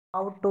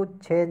How to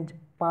change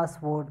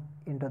password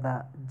into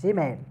the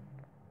Gmail.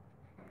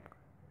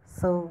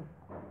 So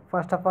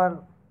first of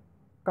all,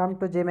 come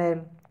to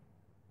Gmail.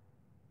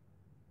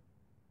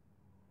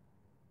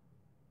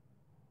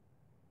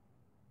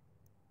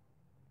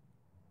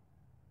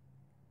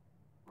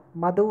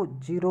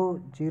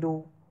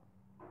 Madhu00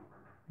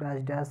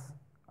 dash dash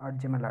at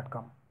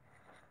gmail.com.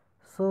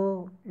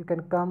 So you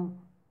can come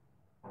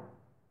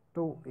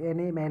to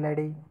any mail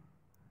ID,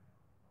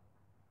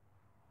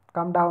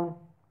 come down,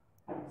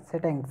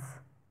 settings,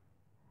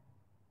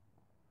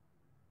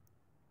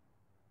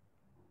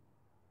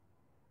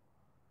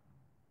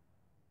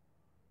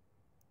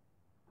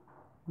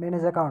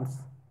 manage accounts,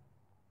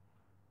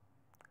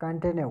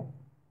 continue,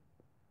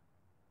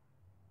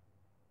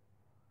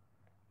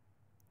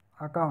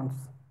 accounts,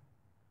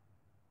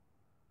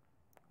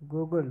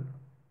 Google,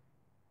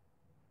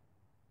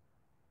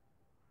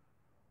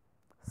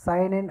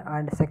 sign in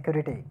and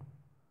security,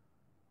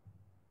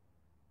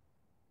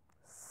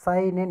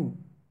 sign in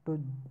to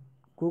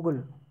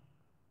Google.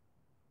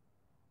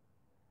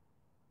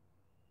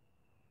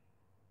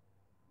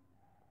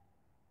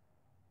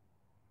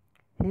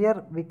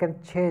 Here we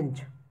can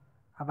change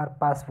our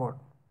password.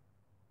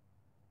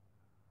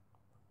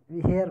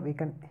 Here we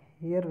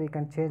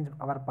can change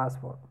our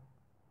password.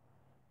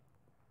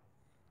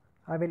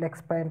 I will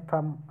explain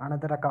from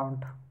another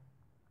account.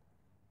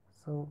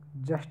 So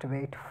just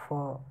wait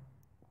for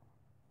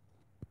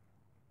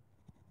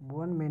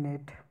 1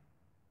 minute.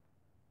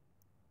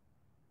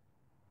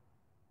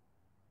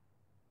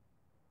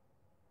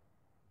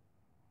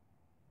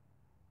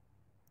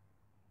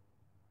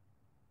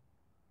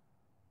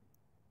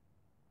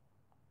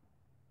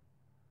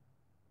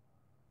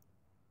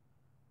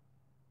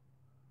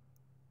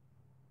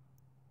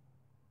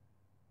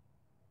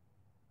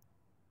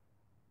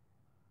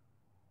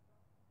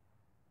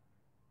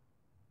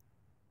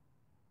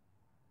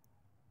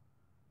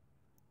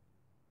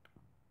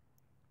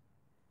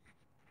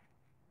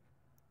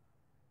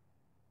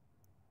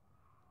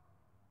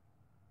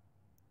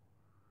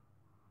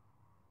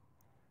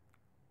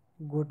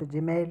 Go to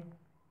Gmail,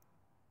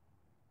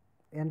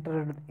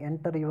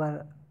 enter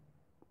your,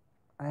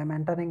 I am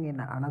entering in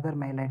another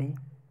mail ID.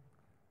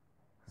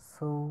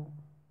 So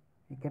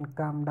you can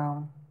come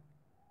down,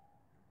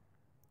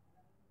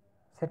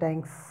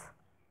 settings,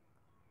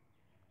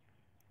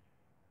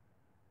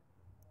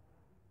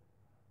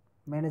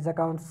 manage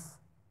accounts,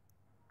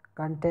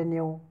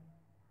 continue,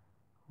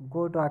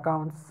 go to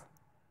accounts,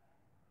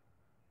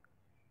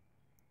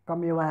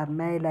 come your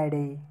mail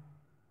ID,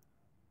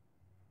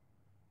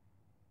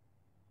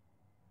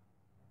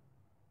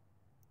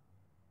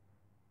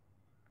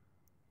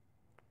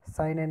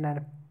 sign in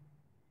and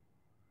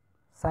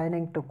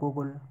signing to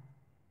Google,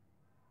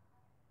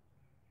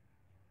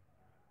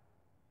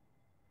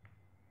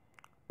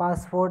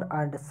 password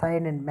and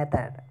sign in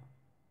method.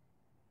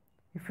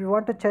 If you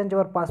want to change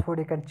your password,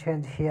 you can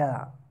change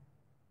here.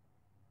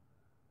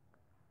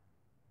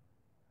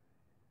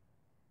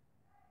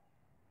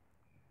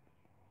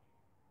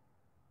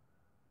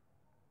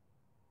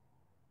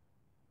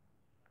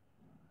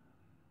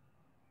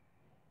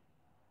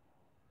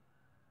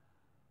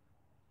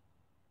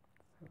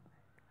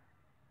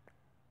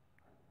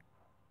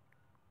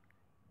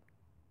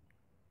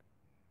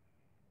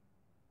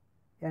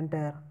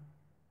 Enter.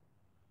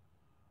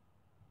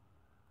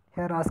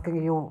 Here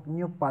asking you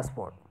new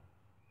password,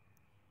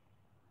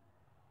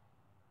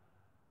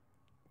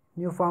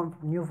 new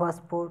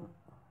passport.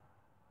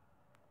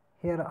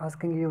 Here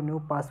asking you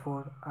new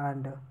password,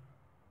 and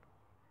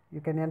you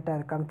can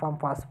enter confirm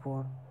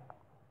password,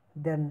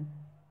 then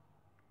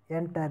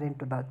enter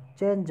into the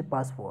change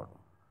password.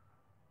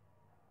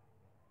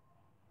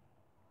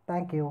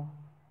 Thank you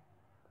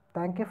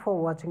for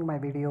watching my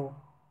video.